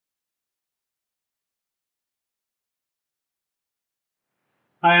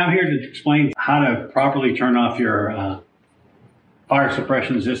Hi, I'm here to explain how to properly turn off your fire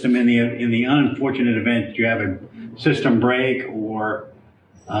suppression system in the unfortunate event that you have a system break or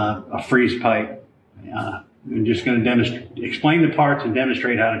a freeze pipe. I'm just going to explain the parts and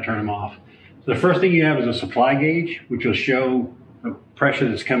demonstrate how to turn them off. So the first thing you have is a supply gauge, which will show the pressure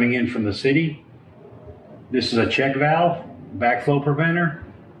that's coming in from the city. This is a check valve, backflow preventer,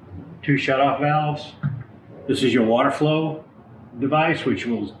 2 shutoff valves. This is your water flow device, which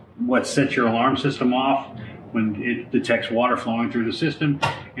will sets your alarm system off when it detects water flowing through the system,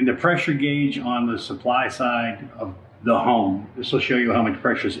 and the pressure gauge on the supply side of the home. This will show you how much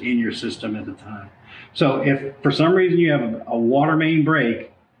pressure is in your system at the time. So if for some reason you have a water main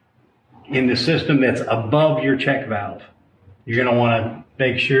break in the system that's above your check valve, you're going to want to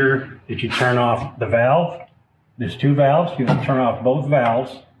make sure that you turn off the valve. There's 2 valves. You turn off both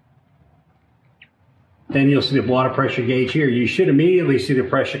valves. Then you'll see the water pressure gauge here. You should immediately see the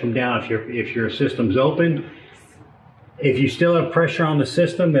pressure come down if your system's open. If you still have pressure on the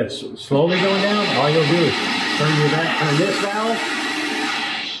system that's slowly going down, all you'll do is turn this valve,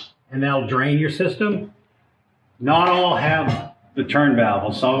 and that'll drain your system. Not all have the turn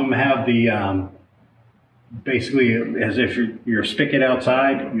valve. Some of them have the basically as if you're spigot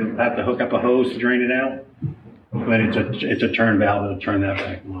outside. You'll have to hook up a hose to drain it out, but it's a turn valve that'll turn that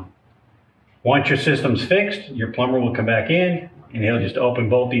back on. Once your system's fixed, your plumber will come back in and he'll just open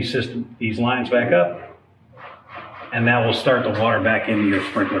both these lines back up, and that will start the water back into your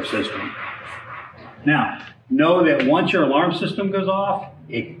sprinkler system. Now, know that once your alarm system goes off,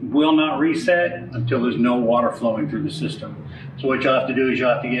 it will not reset until there's no water flowing through the system. So what you'll have to do is you'll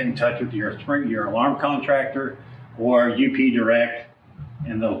have to get in touch with your alarm contractor or UP Direct,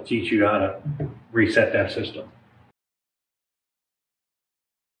 and they'll teach you how to reset that system.